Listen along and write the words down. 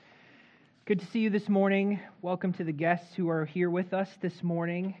Good to see you this morning. Welcome to the guests who are here with us this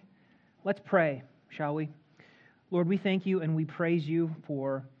morning. Let's pray, shall we? Lord, we thank you and we praise you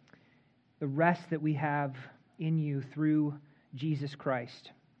for the rest that we have in you through Jesus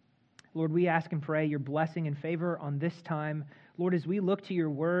Christ. Lord, we ask and pray your blessing and favor on this time. Lord, as we look to your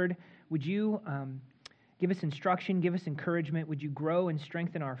word, would you give us instruction, give us encouragement? Would you grow and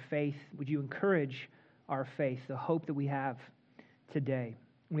strengthen our faith? Would you encourage our faith, the hope that we have today?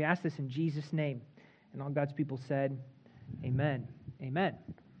 We ask this in Jesus' name. And all God's people said, amen. Amen.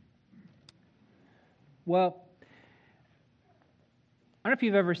 Well, I don't know if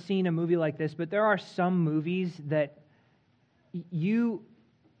you've ever seen a movie like this, but there are some movies that you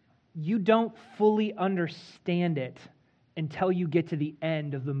don't fully understand it until you get to the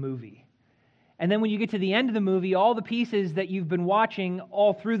end of the movie. And then when you get to the end of the movie, all the pieces that you've been watching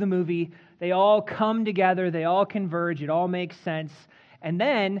all through the movie, they all come together, they all converge, it all makes sense. And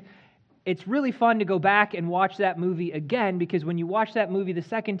then it's really fun to go back and watch that movie again, because when you watch that movie the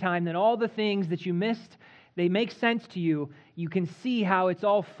second time, then all the things that you missed, they make sense to you. You can see how it's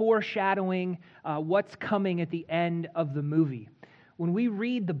all foreshadowing what's coming at the end of the movie. When we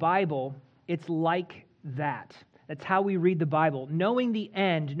read the Bible, it's like that. That's how we read the Bible. Knowing the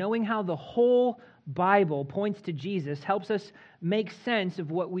end, knowing how the whole Bible points to Jesus helps us make sense of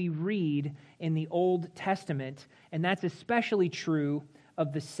what we read in the Old Testament, and that's especially true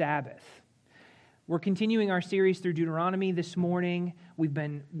of the Sabbath. We're continuing our series through Deuteronomy this morning. We've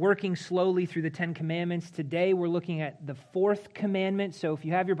been working slowly through the Ten Commandments. Today we're looking at the fourth commandment. So if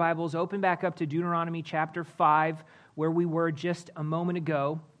you have your Bibles, open back up to Deuteronomy chapter 5, where we were just a moment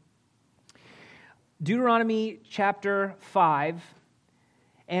ago. Deuteronomy chapter 5.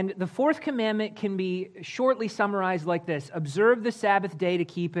 And the fourth commandment can be shortly summarized like this: observe the Sabbath day to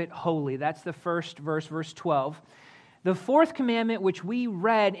keep it holy. That's the first verse, verse 12. The fourth commandment, which we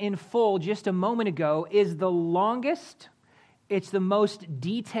read in full just a moment ago, is the longest. It's the most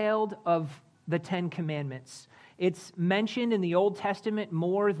detailed of the Ten Commandments. It's mentioned in the Old Testament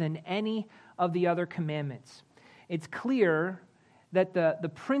more than any of the other commandments. It's clear that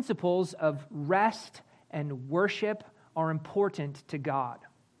the principles of rest and worship are important to God.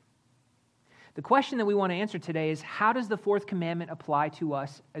 The question that we want to answer today is, how does the fourth commandment apply to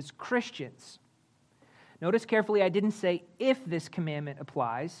us as Christians? Notice carefully, I didn't say if this commandment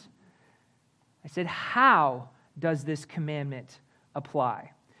applies. I said, how does this commandment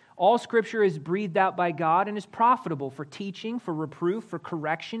apply? All Scripture is breathed out by God and is profitable for teaching, for reproof, for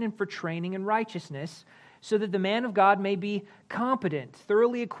correction, and for training in righteousness, so that the man of God may be competent,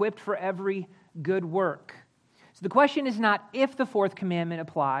 thoroughly equipped for every good work. So the question is not if the fourth commandment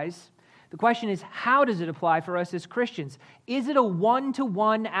applies. The question is, how does it apply for us as Christians? Is it a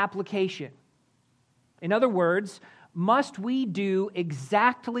one-to-one application? In other words, must we do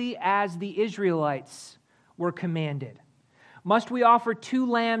exactly as the Israelites were commanded? Must we offer 2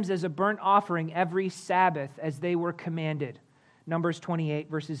 lambs as a burnt offering every Sabbath as they were commanded? Numbers 28,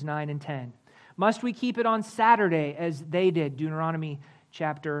 verses 9 and 10. Must we keep it on Saturday as they did? Deuteronomy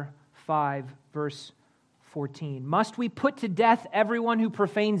chapter 5, verse 14. Must we put to death everyone who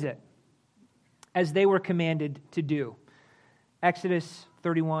profanes it, as they were commanded to do? Exodus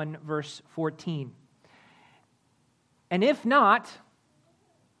 31, verse 14. And if not,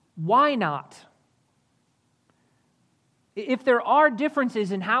 why not? If there are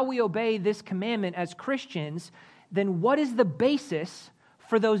differences in how we obey this commandment as Christians, then what is the basis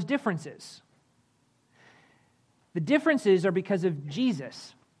for those differences? The differences are because of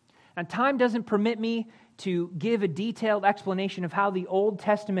Jesus. Now, time doesn't permit me to give a detailed explanation of how the Old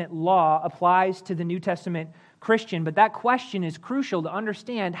Testament law applies to the New Testament Christian, but that question is crucial to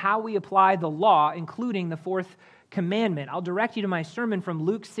understand how we apply the law, including the fourth commandment. I'll direct you to my sermon from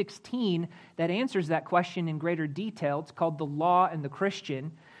Luke 16 that answers that question in greater detail. It's called The Law and the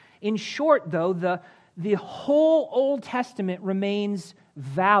Christian. In short, though, the whole Old Testament remains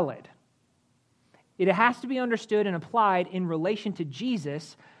valid. It has to be understood and applied in relation to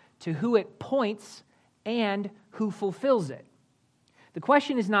Jesus, to who it points and who fulfills it. The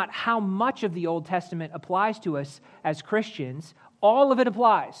question is not how much of the Old Testament applies to us as Christians. All of it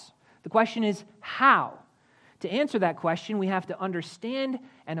applies. The question is how. To answer that question, we have to understand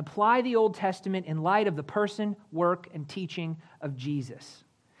and apply the Old Testament in light of the person, work, and teaching of Jesus.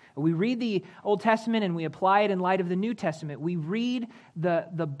 We read the Old Testament and we apply it in light of the New Testament. We read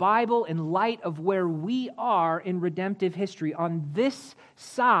the Bible in light of where we are in redemptive history, on this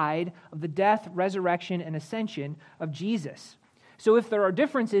side of the death, resurrection, and ascension of Jesus. So if there are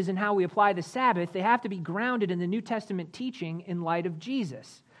differences in how we apply the Sabbath, they have to be grounded in the New Testament teaching in light of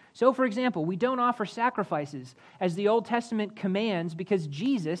Jesus. So, for example, we don't offer sacrifices as the Old Testament commands because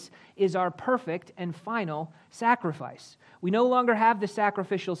Jesus is our perfect and final sacrifice. We no longer have the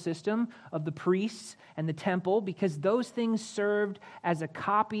sacrificial system of the priests and the temple because those things served as a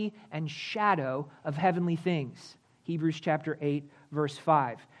copy and shadow of heavenly things. Hebrews chapter 8, verse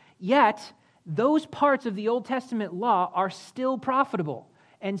 5. Yet, those parts of the Old Testament law are still profitable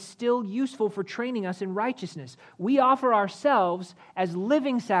and still useful for training us in righteousness. We offer ourselves as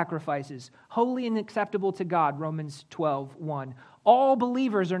living sacrifices, holy and acceptable to God, Romans 12:1. All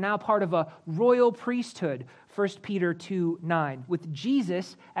believers are now part of a royal priesthood, 1 Peter 2:9, with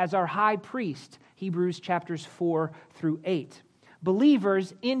Jesus as our high priest, Hebrews chapters 4 through 8.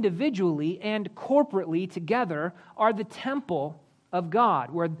 Believers individually and corporately together are the temple of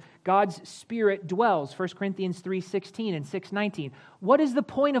God, where God's Spirit dwells, 1 Corinthians 3:16 and 6:19. What is the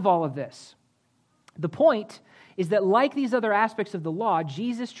point of all of this? The point is that like these other aspects of the law,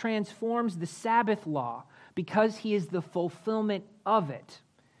 Jesus transforms the Sabbath law because he is the fulfillment of it.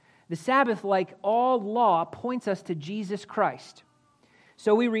 The Sabbath, like all law, points us to Jesus Christ.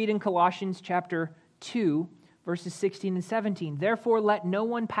 So we read in Colossians chapter 2, verses 16 and 17, "Therefore let no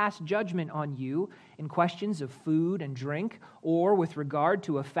one pass judgment on you in questions of food and drink, or with regard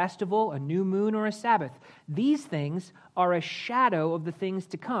to a festival, a new moon, or a Sabbath. These things are a shadow of the things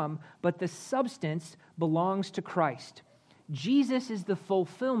to come, but the substance belongs to Christ." Jesus is the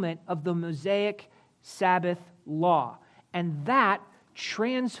fulfillment of the Mosaic Sabbath law, and that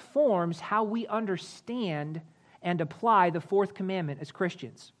transforms how we understand and apply the fourth commandment as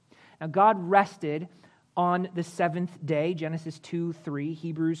Christians. Now, God rested on the seventh day, Genesis 2:3,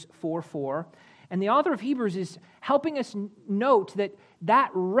 Hebrews 4:4. And the author of Hebrews is helping us note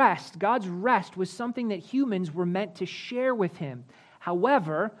that rest, God's rest, was something that humans were meant to share with him.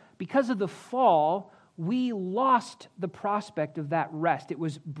 However, because of the fall, we lost the prospect of that rest. It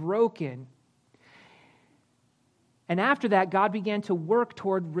was broken. And after that, God began to work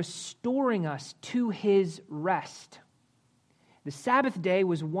toward restoring us to his rest. The Sabbath day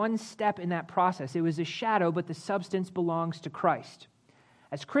was one step in that process. It was a shadow, but the substance belongs to Christ.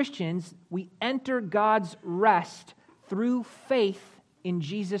 As Christians, we enter God's rest through faith in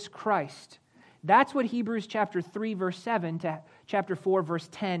Jesus Christ. That's what Hebrews chapter 3, verse 7 to chapter 4, verse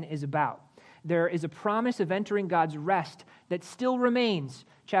 10 is about. There is a promise of entering God's rest that still remains.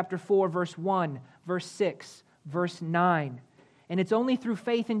 Chapter 4, verse 1, verse 6, verse 9. And it's only through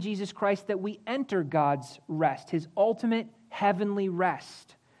faith in Jesus Christ that we enter God's rest, his ultimate heavenly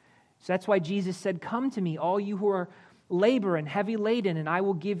rest. So that's why Jesus said, "Come to me, all you who are labor and heavy laden, and I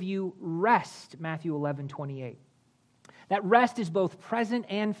will give you rest," Matthew 11:28. That rest is both present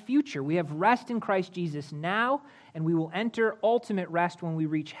and future. We have rest in Christ Jesus now, and we will enter ultimate rest when we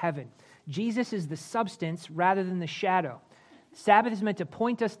reach heaven. Jesus is the substance rather than the shadow. Sabbath is meant to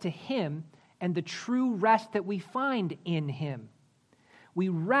point us to him and the true rest that we find in him. We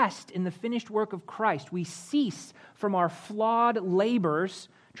rest in the finished work of Christ. We cease from our flawed labors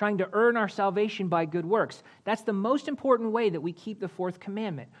trying to earn our salvation by good works. That's the most important way that we keep the fourth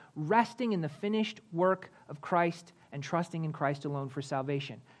commandment, resting in the finished work of Christ and trusting in Christ alone for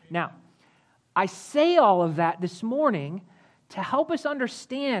salvation. Now, I say all of that this morning to help us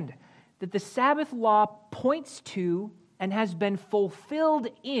understand that the Sabbath law points to and has been fulfilled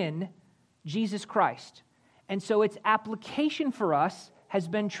in Jesus Christ. And so its application for us has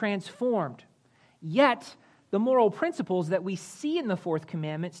been transformed. Yet, the moral principles that we see in the fourth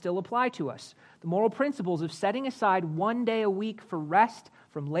commandment still apply to us. The moral principles of setting aside one day a week for rest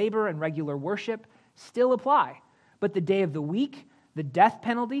from labor and regular worship still apply. But the day of the week, the death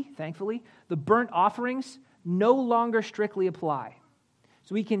penalty, thankfully, the burnt offerings no longer strictly apply.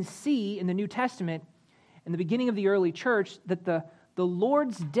 So we can see in the New Testament, in the beginning of the early church, that the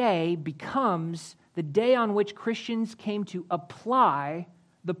Lord's Day becomes the day on which Christians came to apply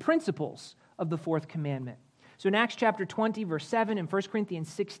the principles of the fourth commandment. So in Acts chapter 20, verse 7, and 1 Corinthians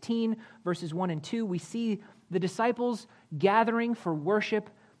 16, verses 1 and 2, we see the disciples gathering for worship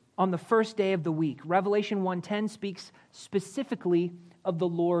on the first day of the week. Revelation 1:10 speaks specifically of the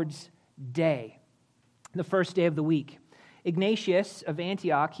Lord's Day, the first day of the week. Ignatius of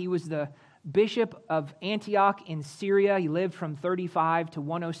Antioch, he was the bishop of Antioch in Syria. He lived from 35 to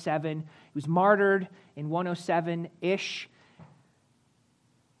 107. He was martyred in 107-ish.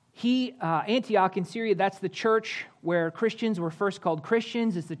 Antioch in Syria, that's the church where Christians were first called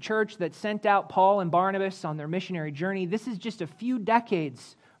Christians. It's the church that sent out Paul and Barnabas on their missionary journey. This is just a few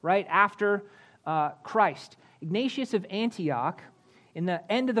decades, right, after Christ. Ignatius of Antioch, in the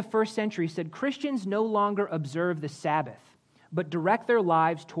end of the first century, said, "Christians no longer observe the Sabbath, but direct their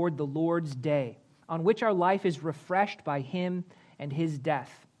lives toward the Lord's Day, on which our life is refreshed by him and his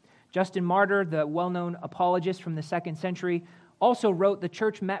death. Justin Martyr, the well-known apologist from the 2nd century, also wrote, "The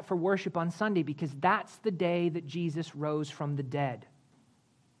church met for worship on Sunday because that's the day that Jesus rose from the dead."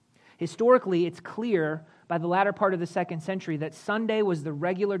 Historically, it's clear by the latter part of the 2nd century that Sunday was the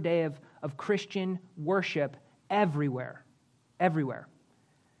regular day of Christian worship everywhere. Everywhere.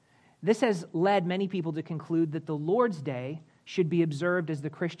 This has led many people to conclude that the Lord's Day should be observed as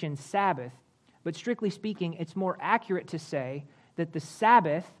the Christian Sabbath, but strictly speaking, it's more accurate to say that the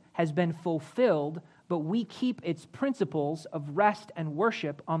Sabbath has been fulfilled, but we keep its principles of rest and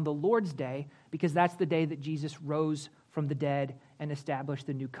worship on the Lord's Day because that's the day that Jesus rose from the dead and established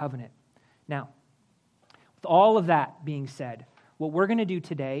the new covenant. Now, with all of that being said, what we're going to do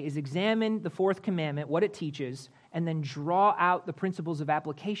today is examine the fourth commandment, what it teaches, and then draw out the principles of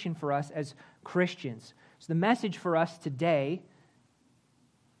application for us as Christians. So the message for us today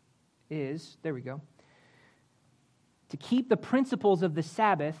is, there we go, to keep the principles of the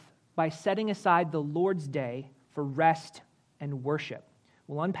Sabbath by setting aside the Lord's Day for rest and worship.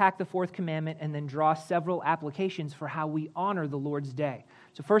 We'll unpack the fourth commandment and then draw several applications for how we honor the Lord's Day.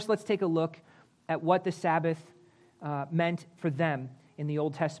 So first, let's take a look at what the Sabbath meant for them in the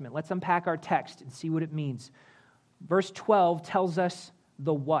Old Testament. Let's unpack our text and see what it means. Verse 12 tells us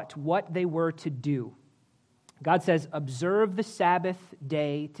the what they were to do. God says, "Observe the Sabbath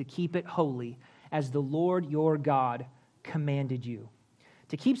day to keep it holy, as the Lord your God commanded you."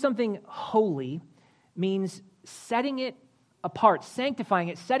 To keep something holy means setting it apart, sanctifying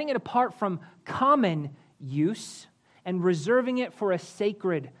it, setting it apart from common use and reserving it for a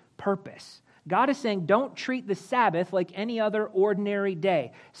sacred purpose. God is saying, don't treat the Sabbath like any other ordinary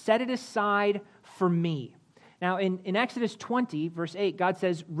day. Set it aside for me. Now, in Exodus 20, verse 8, God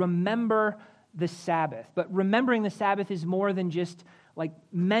says, remember the Sabbath. But remembering the Sabbath is more than just like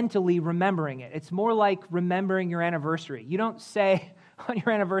mentally remembering it. It's more like remembering your anniversary. You don't say on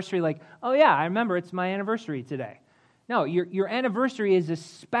your anniversary like, oh yeah, I remember it's my anniversary today. No, your anniversary is a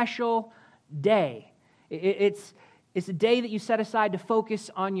special day. It's a day that you set aside to focus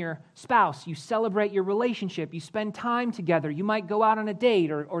on your spouse. You celebrate your relationship. You spend time together. You might go out on a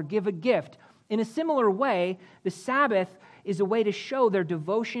date or give a gift. In a similar way, the Sabbath is a way to show their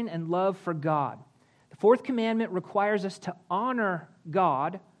devotion and love for God. The fourth commandment requires us to honor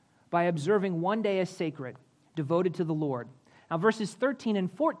God by observing one day as sacred, devoted to the Lord. Now, verses 13 and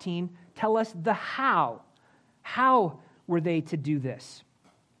 14 tell us the how. How were they to do this?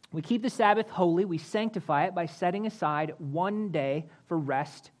 We keep the Sabbath holy. We sanctify it by setting aside one day for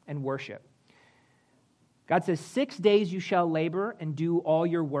rest and worship. God says, 6 days you shall labor and do all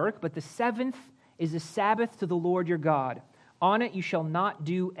your work, but the seventh is a Sabbath to the Lord your God. On it you shall not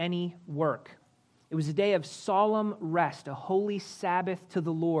do any work. It was a day of solemn rest, a holy Sabbath to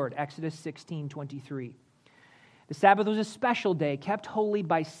the Lord, Exodus 16:23. The Sabbath was a special day, kept holy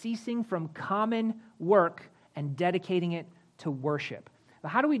by ceasing from common work and dedicating it to worship. But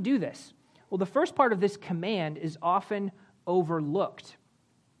how do we do this? Well, the first part of this command is often overlooked.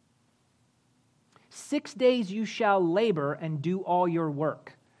 6 days you shall labor and do all your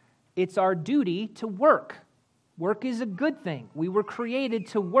work. It's our duty to work. Work is a good thing. We were created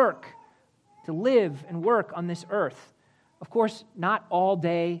to work, to live and work on this earth. Of course, not all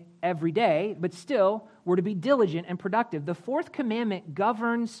day, every day, but still, we're to be diligent and productive. The fourth commandment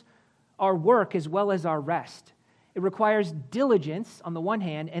governs our work as well as our rest. It requires diligence on the one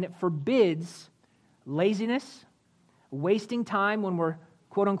hand, and it forbids laziness, wasting time when we're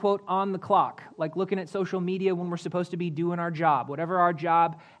quote-unquote on the clock, like looking at social media when we're supposed to be doing our job, whatever our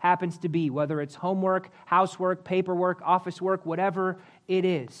job happens to be, whether it's homework, housework, paperwork, office work, whatever it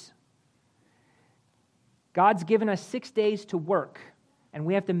is. God's given us 6 days to work, and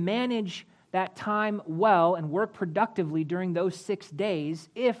we have to manage that time well and work productively during those 6 days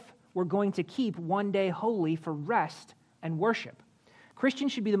if we're going to keep one day holy for rest and worship.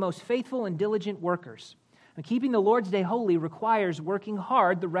 Christians should be the most faithful and diligent workers. And keeping the Lord's Day holy requires working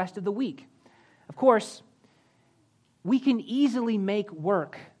hard the rest of the week. Of course, we can easily make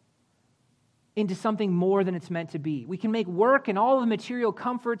work into something more than it's meant to be. We can make work and all the material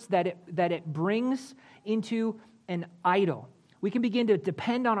comforts that it brings into an idol. We can begin to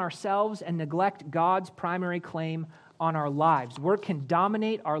depend on ourselves and neglect God's primary claim on our lives. Work can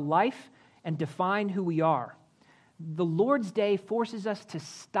dominate our life and define who we are. The Lord's Day forces us to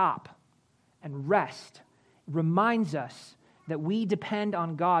stop and rest. It reminds us that we depend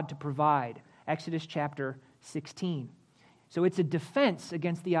on God to provide. Exodus chapter 16. So it's a defense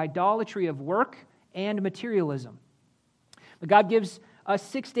against the idolatry of work and materialism. But God gives us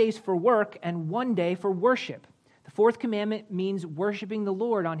 6 days for work and 1 day for worship. The fourth commandment means worshiping the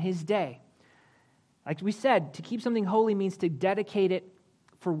Lord on His day. Like we said, to keep something holy means to dedicate it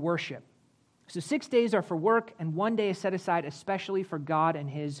for worship. So 6 days are for work, and 1 day is set aside especially for God and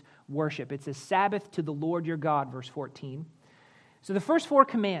his worship. It's a Sabbath to the Lord your God, verse 14. So the first 4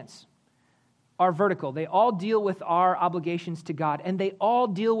 commands are vertical. They all deal with our obligations to God, and they all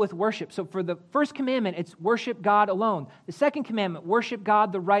deal with worship. So for the first commandment, it's worship God alone. The second commandment, worship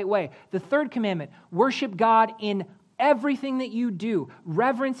God the right way. The third commandment, worship God in everything that you do.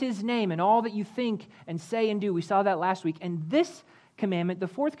 Reverence his name in all that you think and say and do. We saw that last week. And this commandment, the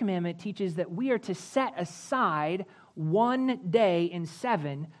fourth commandment, teaches that we are to set aside 1 day in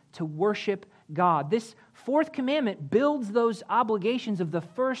 7 to worship God. This fourth commandment builds those obligations of the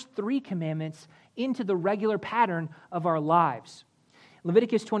first 3 commandments into the regular pattern of our lives.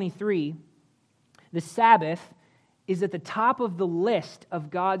 Leviticus 23, the Sabbath is at the top of the list of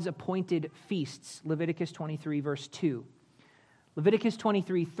God's appointed feasts. Leviticus 23, verse 2. Leviticus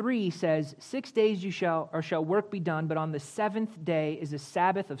 23:3 says, 6 days shall work be done, but on the 7th day is a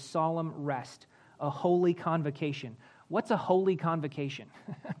Sabbath of solemn rest, a holy convocation. What's a holy convocation?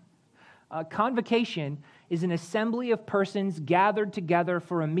 A convocation is an assembly of persons gathered together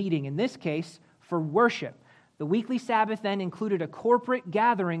for a meeting, in this case, for worship. The weekly Sabbath then included a corporate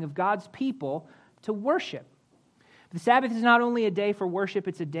gathering of God's people to worship. The Sabbath is not only a day for worship,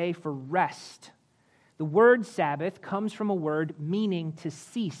 it's a day for rest. The word Sabbath comes from a word meaning to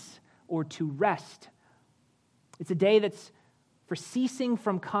cease or to rest. It's a day that's for ceasing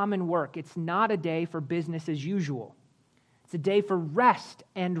from common work. It's not a day for business as usual. It's a day for rest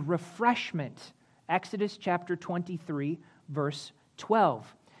and refreshment. Exodus chapter 23, verse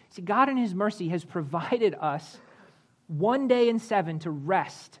 12. See, God in his mercy has provided us 1 day in 7 to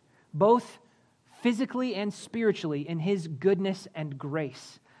rest, both physically and spiritually, in his goodness and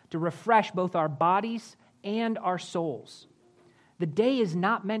grace, to refresh both our bodies and our souls. The day is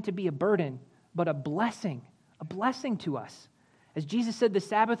not meant to be a burden, but a blessing to us. As Jesus said, the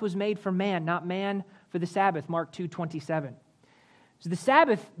Sabbath was made for man, not man for the Sabbath, Mark 2:27. So the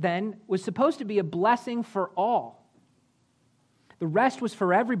Sabbath, then, was supposed to be a blessing for all. The rest was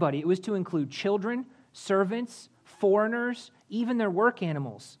for everybody. It was to include children, servants, foreigners, even their work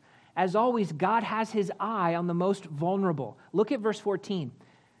animals. As always, God has his eye on the most vulnerable. Look at verse 14.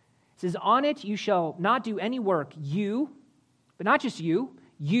 It says, on it you shall not do any work, you, but not just you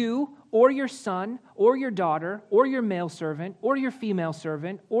or your son or your daughter or your male servant or your female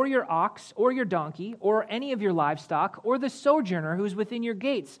servant or your ox or your donkey or any of your livestock or the sojourner who is within your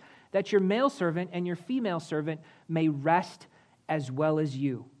gates, that your male servant and your female servant may rest as well as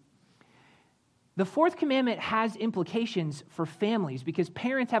you. The fourth commandment has implications for families because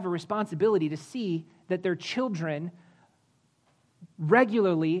parents have a responsibility to see that their children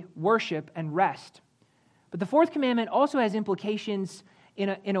regularly worship and rest. But the fourth commandment also has implications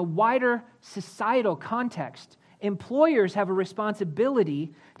in a wider societal context. Employers have a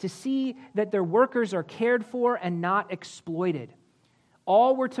responsibility to see that their workers are cared for and not exploited.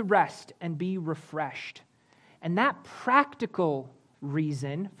 All were to rest and be refreshed. And that practical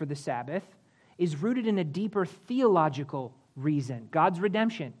reason for the Sabbath is rooted in a deeper theological reason, God's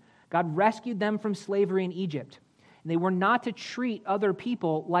redemption. God rescued them from slavery in Egypt. And they were not to treat other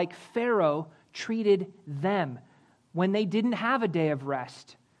people like Pharaoh treated them when they didn't have a day of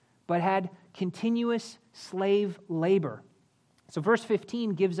rest, but had continuous slave labor. So verse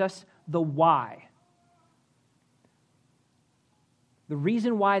 15 gives us the why. The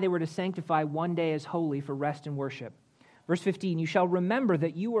reason why they were to sanctify 1 day as holy for rest and worship. Verse 15, you shall remember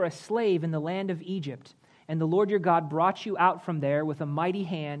that you were a slave in the land of Egypt, and the Lord your God brought you out from there with a mighty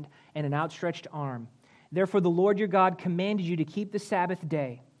hand and an outstretched arm. Therefore the Lord your God commanded you to keep the Sabbath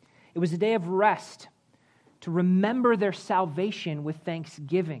day. It was a day of rest, to remember their salvation with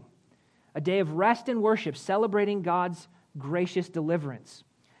thanksgiving. A day of rest and worship, celebrating God's gracious deliverance.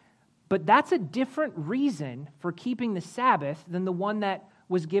 But that's a different reason for keeping the Sabbath than the one that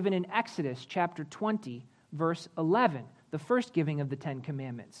was given in Exodus chapter 20, verse 11, the first giving of the 10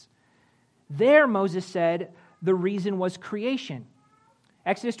 Commandments. There, Moses said, the reason was creation.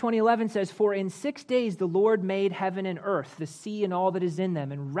 Exodus 20:11 says, for in 6 days the Lord made heaven and earth, the sea and all that is in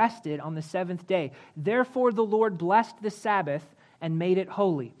them, and rested on the 7th day. Therefore the Lord blessed the Sabbath and made it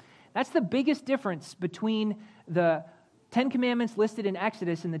holy. That's the biggest difference between the 10 Commandments listed in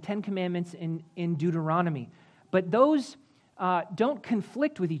Exodus and the 10 Commandments in Deuteronomy. But those don't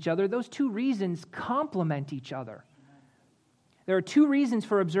conflict with each other. Those two reasons complement each other. There are two reasons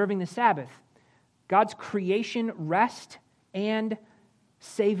for observing the Sabbath: God's creation rest and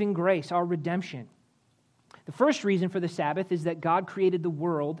saving grace, our redemption. The first reason for the Sabbath is that God created the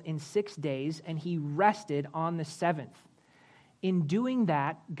world in 6 days and he rested on the 7th. In doing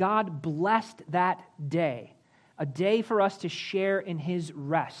that, God blessed that day. a day for us to share in his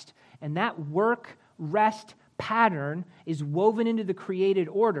rest. And that work-rest pattern is woven into the created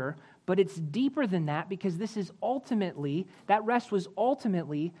order, but it's deeper than that because that rest was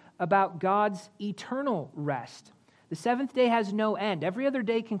ultimately about God's eternal rest. The seventh day has no end. Every other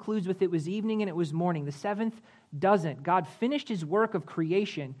day concludes with it was evening and it was morning. The seventh doesn't. God finished his work of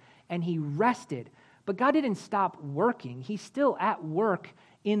creation and he rested. But God didn't stop working. He's still at work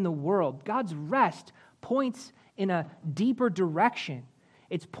in the world. God's rest points in a deeper direction.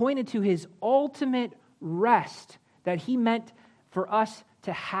 It's pointed to his ultimate rest that he meant for us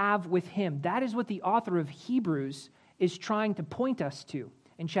to have with him. That is what the author of Hebrews is trying to point us to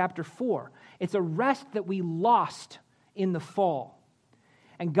in chapter 4. It's a rest that we lost in the fall.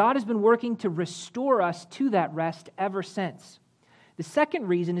 And God has been working to restore us to that rest ever since. The second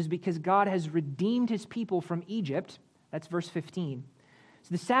reason is because God has redeemed his people from Egypt. That's verse 15. So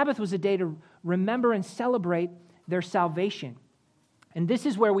the Sabbath was a day to remember and celebrate their salvation. And this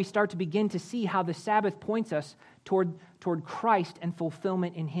is where we start to begin to see how the Sabbath points us toward Christ and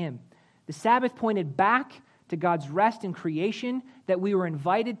fulfillment in him. The Sabbath pointed back to God's rest in creation that we were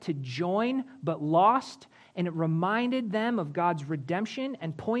invited to join but lost, and it reminded them of God's redemption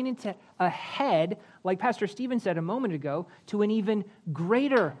and pointed ahead, like Pastor Stephen said a moment ago, to an even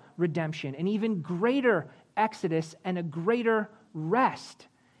greater redemption, an even greater exodus, and a greater rest.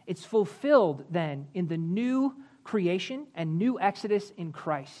 It's fulfilled then in the new creation and new exodus in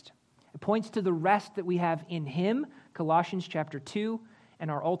Christ. It points to the rest that we have in him, Colossians chapter 2, and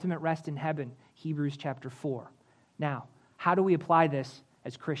our ultimate rest in heaven, Hebrews chapter 4. Now, how do we apply this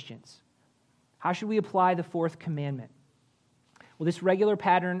as Christians? How should we apply the fourth commandment? Well, this regular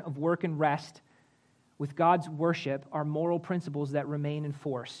pattern of work and rest with God's worship are moral principles that remain in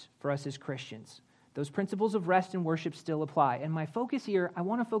force for us as Christians. Those principles of rest and worship still apply. And my focus here, I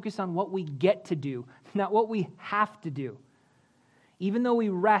want to focus on what we get to do, not what we have to do. Even though we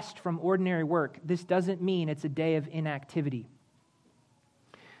rest from ordinary work, this doesn't mean it's a day of inactivity.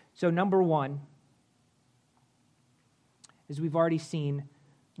 So number one, as we've already seen,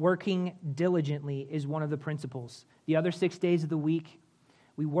 working diligently is one of the principles. The other 6 days of the week,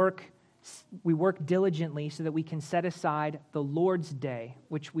 we work diligently so that we can set aside the Lord's Day,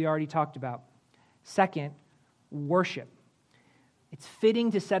 which we already talked about. Second, worship. It's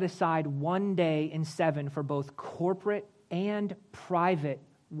fitting to set aside one day in 7 for both corporate and private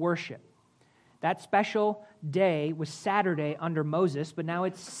worship. That special day was Saturday under Moses, but now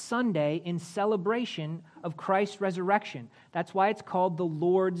it's Sunday in celebration of Christ's resurrection. That's why it's called the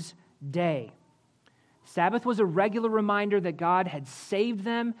Lord's Day. Sabbath was a regular reminder that God had saved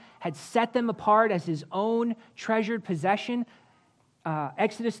them, had set them apart as his own treasured possession.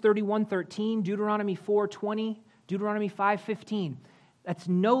 Exodus 31:13, Deuteronomy 4:20, Deuteronomy 5:15. That's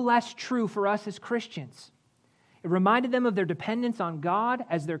no less true for us as Christians. It reminded them of their dependence on God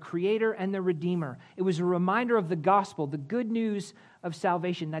as their creator and their redeemer. It was a reminder of the gospel, the good news of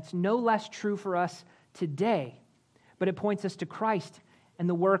salvation. That's no less true for us today, but it points us to Christ and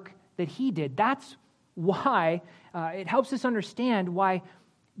the work that he did. That's why it helps us understand why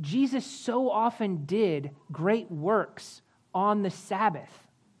Jesus so often did great works on the Sabbath.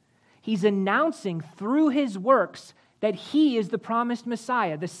 He's announcing through his works that he is the promised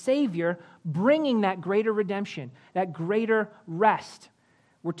Messiah, the Savior, bringing that greater redemption, that greater rest.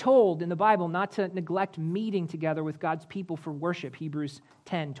 We're told in the Bible not to neglect meeting together with God's people for worship, Hebrews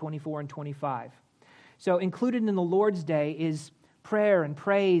 10:24 and 25. So included in the Lord's Day is prayer and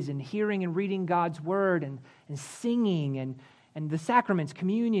praise and hearing and reading God's word and singing and the sacraments,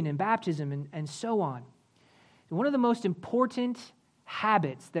 communion and baptism and so on. One of the most important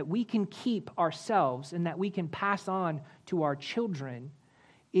habits that we can keep ourselves and that we can pass on to our children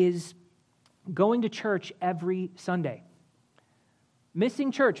is going to church every Sunday.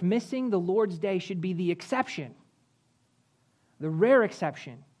 Missing church, missing the Lord's Day should be the exception, the rare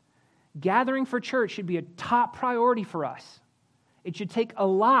exception. Gathering for church should be a top priority for us. It should take a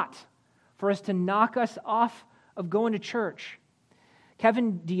lot for us to knock us off of going to church.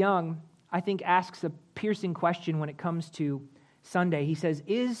 Kevin DeYoung, I think, asks a piercing question when it comes to Sunday. He says,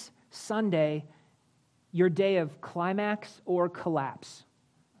 is Sunday your day of climax or collapse?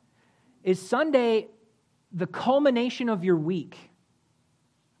 Is Sunday the culmination of your week?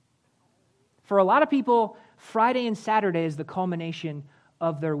 For a lot of people, Friday and Saturday is the culmination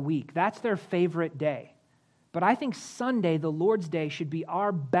of their week. That's their favorite day. But I think Sunday, the Lord's Day, should be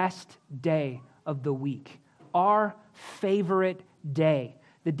our best day of the week, our favorite day.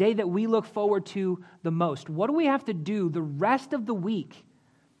 The day that we look forward to the most. What do we have to do the rest of the week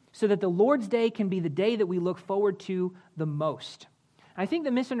so that the Lord's Day can be the day that we look forward to the most? I think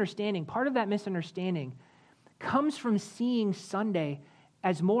the misunderstanding, part of that misunderstanding comes from seeing Sunday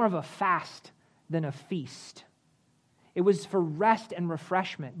as more of a fast than a feast. It was for rest and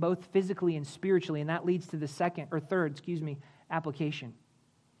refreshment, both physically and spiritually, and that leads to the third application.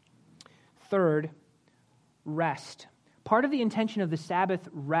 Third, rest. Part of the intention of the Sabbath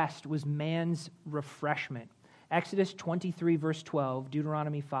rest was man's refreshment. Exodus 23, verse 12,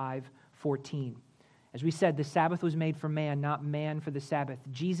 Deuteronomy 5, 14. As we said, the Sabbath was made for man, not man for the Sabbath.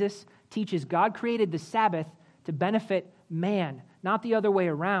 Jesus teaches God created the Sabbath to benefit man, not the other way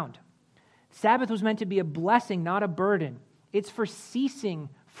around. Sabbath was meant to be a blessing, not a burden. It's for ceasing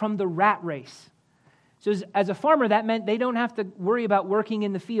from the rat race. So as a farmer, that meant they don't have to worry about working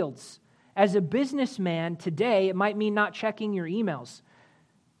in the fields. As a businessman today, it might mean not checking your emails.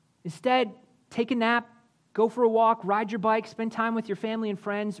 Instead, take a nap, go for a walk, ride your bike, spend time with your family and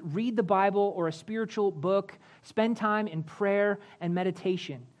friends, read the Bible or a spiritual book, spend time in prayer and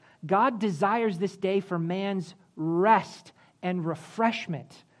meditation. God desires this day for man's rest and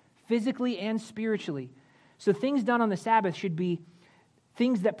refreshment, physically and spiritually. So things done on the Sabbath should be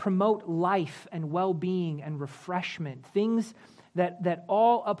things that promote life and well-being and refreshment, things that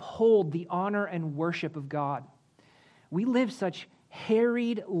all uphold the honor and worship of God. We live such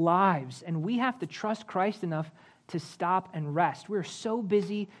harried lives, and we have to trust Christ enough to stop and rest. We're so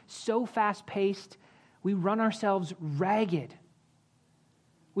busy, so fast-paced, we run ourselves ragged.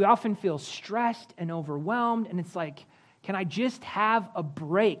 We often feel stressed and overwhelmed, and it's like, can I just have a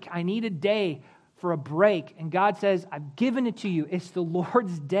break? I need a day for a break. And God says, I've given it to you. It's the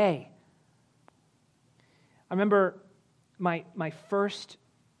Lord's day. I remember my first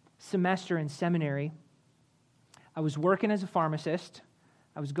semester in seminary. I was working as a pharmacist.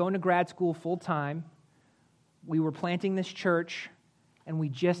 I was going to grad school full time. We were planting this church, and we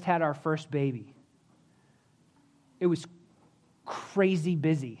just had our first baby. It was crazy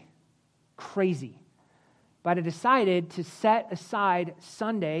busy. Crazy. But I decided to set aside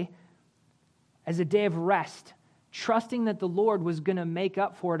Sunday as a day of rest, trusting that the Lord was going to make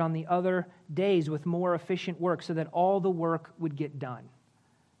up for it on the other days with more efficient work so that all the work would get done.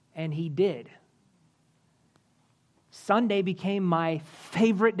 And He did. Sunday became my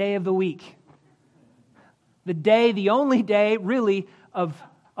favorite day of the week. The only day, really, of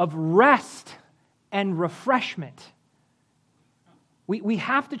rest and refreshment. We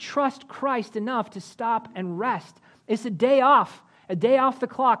have to trust Christ enough to stop and rest. It's a day off the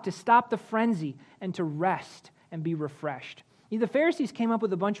clock to stop the frenzy and to rest and be refreshed. The Pharisees came up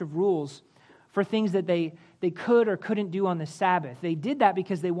with a bunch of rules for things that they could or couldn't do on the Sabbath. They did that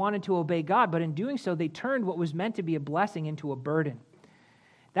because they wanted to obey God, but in doing so, they turned what was meant to be a blessing into a burden.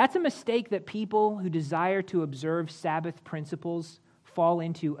 That's a mistake that people who desire to observe Sabbath principles fall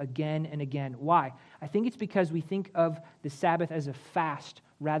into again and again. Why? I think it's because we think of the Sabbath as a fast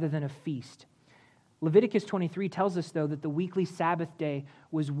rather than a feast. Leviticus 23 tells us, though, that the weekly Sabbath day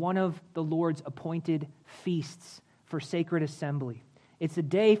was one of the Lord's appointed feasts for sacred assembly. It's a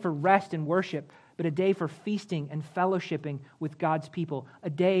day for rest and worship, but a day for feasting and fellowshipping with God's people, a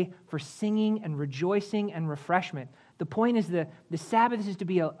day for singing and rejoicing and refreshment. The point is that the Sabbath is to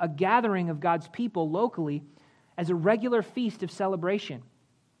be a gathering of God's people locally as a regular feast of celebration.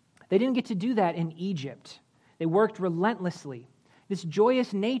 They didn't get to do that in Egypt. They worked relentlessly. This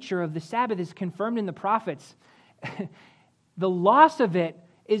joyous nature of the Sabbath is confirmed in the prophets. The loss of it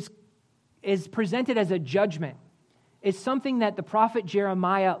is presented as a judgment. It's something that the prophet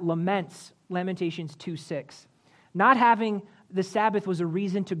Jeremiah laments, Lamentations 2:6. Not having the Sabbath was a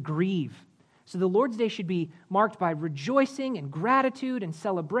reason to grieve. So the Lord's Day should be marked by rejoicing and gratitude and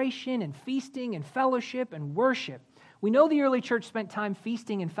celebration and feasting and fellowship and worship. We know the early church spent time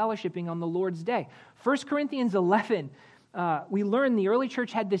feasting and fellowshipping on the Lord's Day. 1 Corinthians 11, we learn the early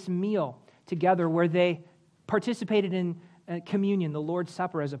church had this meal together where they participated in communion, the Lord's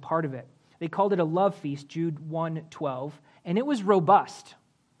Supper, as a part of it. They called it a love feast, Jude 1:12, and it was robust.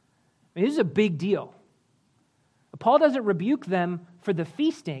 This is a big deal. Paul doesn't rebuke them for the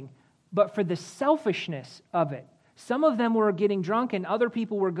feasting, but for the selfishness of it. Some of them were getting drunk and other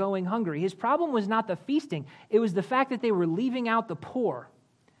people were going hungry. His problem was not the feasting. It was the fact that they were leaving out the poor.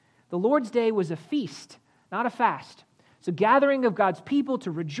 The Lord's Day was a feast, not a fast. So gathering of God's people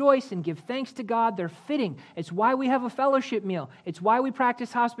to rejoice and give thanks to God, they're fitting. It's why we have a fellowship meal. It's why we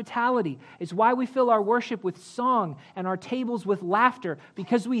practice hospitality. It's why we fill our worship with song and our tables with laughter,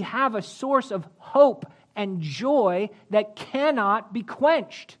 because we have a source of hope and joy that cannot be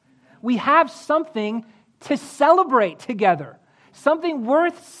quenched. We have something to celebrate together, something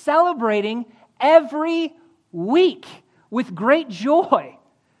worth celebrating every week with great joy.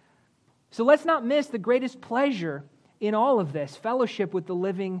 So let's not miss the greatest pleasure in all of this, fellowship with the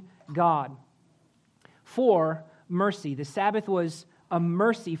living God. for mercy. The Sabbath was a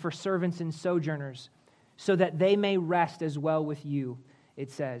mercy for servants and sojourners, so that they may rest as well with you,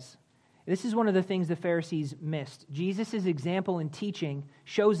 it says. This is one of the things the Pharisees missed. Jesus' example in teaching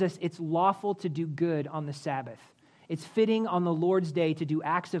shows us it's lawful to do good on the Sabbath. It's fitting on the Lord's day to do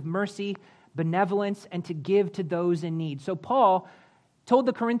acts of mercy, benevolence, and to give to those in need. So Paul told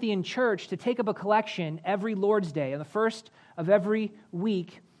the Corinthian church to take up a collection every Lord's Day, on the first of every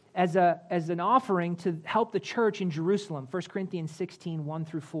week, as an offering to help the church in Jerusalem, 1 Corinthians 16, 1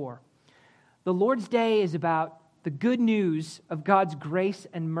 through 4. The Lord's Day is about the good news of God's grace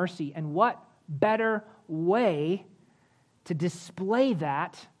and mercy. And what better way to display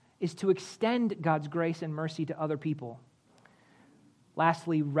that is to extend God's grace and mercy to other people.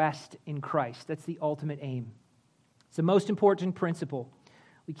 Lastly, rest in Christ. That's the ultimate aim. It's the most important principle.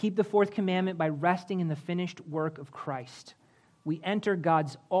 We keep the fourth commandment by resting in the finished work of Christ. We enter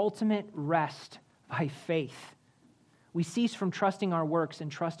God's ultimate rest by faith. We cease from trusting our works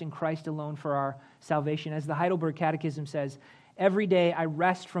and trust in Christ alone for our salvation. As the Heidelberg Catechism says, every day I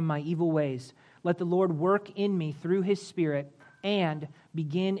rest from my evil ways. Let the Lord work in me through His Spirit and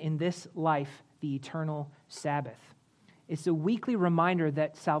begin in this life the eternal Sabbath. It's a weekly reminder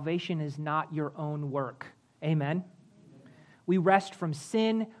that salvation is not your own work. Amen? We rest from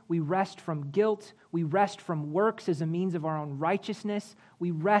sin. We rest from guilt. We rest from works as a means of our own righteousness.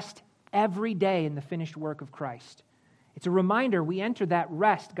 We rest every day in the finished work of Christ. It's a reminder we enter that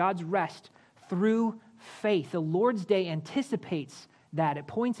rest, God's rest, through faith. The Lord's Day anticipates that. It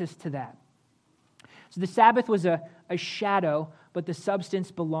points us to that. So the Sabbath was a shadow, but the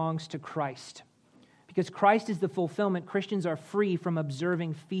substance belongs to Christ. Because Christ is the fulfillment, Christians are free from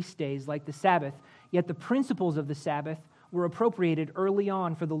observing feast days like the Sabbath, yet the principles of the Sabbath were appropriated early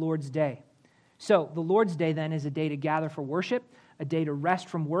on for the Lord's Day. So the Lord's Day then is a day to gather for worship, a day to rest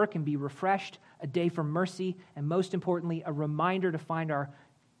from work and be refreshed, a day for mercy, and most importantly, a reminder to find our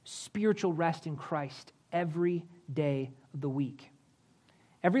spiritual rest in Christ every day of the week.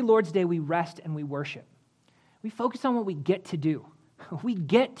 Every Lord's Day we rest and we worship. We focus on what we get to do. We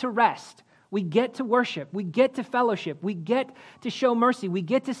get to rest. We get to worship. We get to fellowship. We get to show mercy. We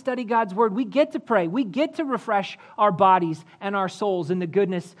get to study God's word. We get to pray. We get to refresh our bodies and our souls in the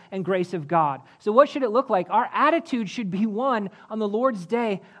goodness and grace of God. So what should it look like? Our attitude should be one on the Lord's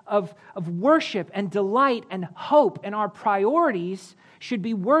Day of worship and delight and hope. And our priorities should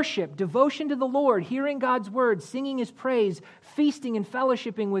be worship, devotion to the Lord, hearing God's word, singing His praise, feasting and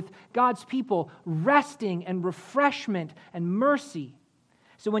fellowshipping with God's people, resting and refreshment and mercy.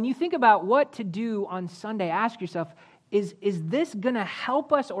 So when you think about what to do on Sunday, ask yourself, is this going to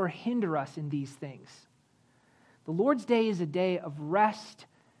help us or hinder us in these things? The Lord's Day is a day of rest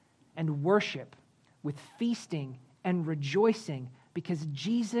and worship with feasting and rejoicing because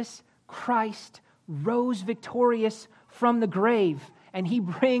Jesus Christ rose victorious from the grave and He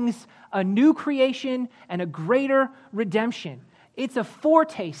brings a new creation and a greater redemption. It's a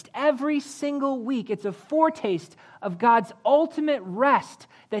foretaste every single week. It's a foretaste of God's ultimate rest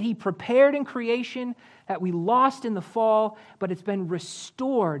that He prepared in creation, that we lost in the fall, but it's been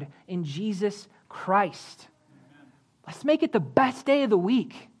restored in Jesus Christ. Amen. Let's make it the best day of the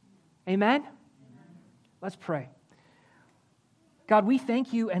week. Amen? Let's pray. God, we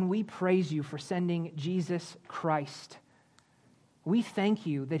thank You and we praise You for sending Jesus Christ. We thank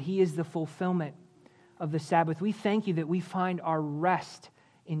You that He is the fulfillment of the Sabbath. We thank You that we find our rest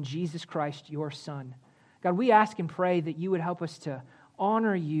in Jesus Christ, Your Son. God, we ask and pray that You would help us to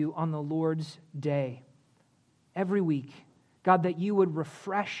honor You on the Lord's Day every week. God, that You would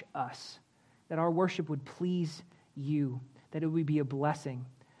refresh us, that our worship would please You, that it would be a blessing.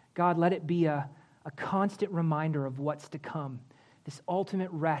 God, let it be a constant reminder of what's to come, this ultimate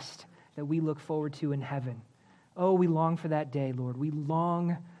rest that we look forward to in heaven. Oh, we long for that day, Lord. We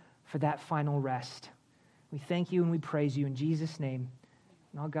long for that final rest. We thank You and we praise You in Jesus' name.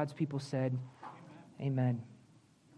 And all God's people said, Amen.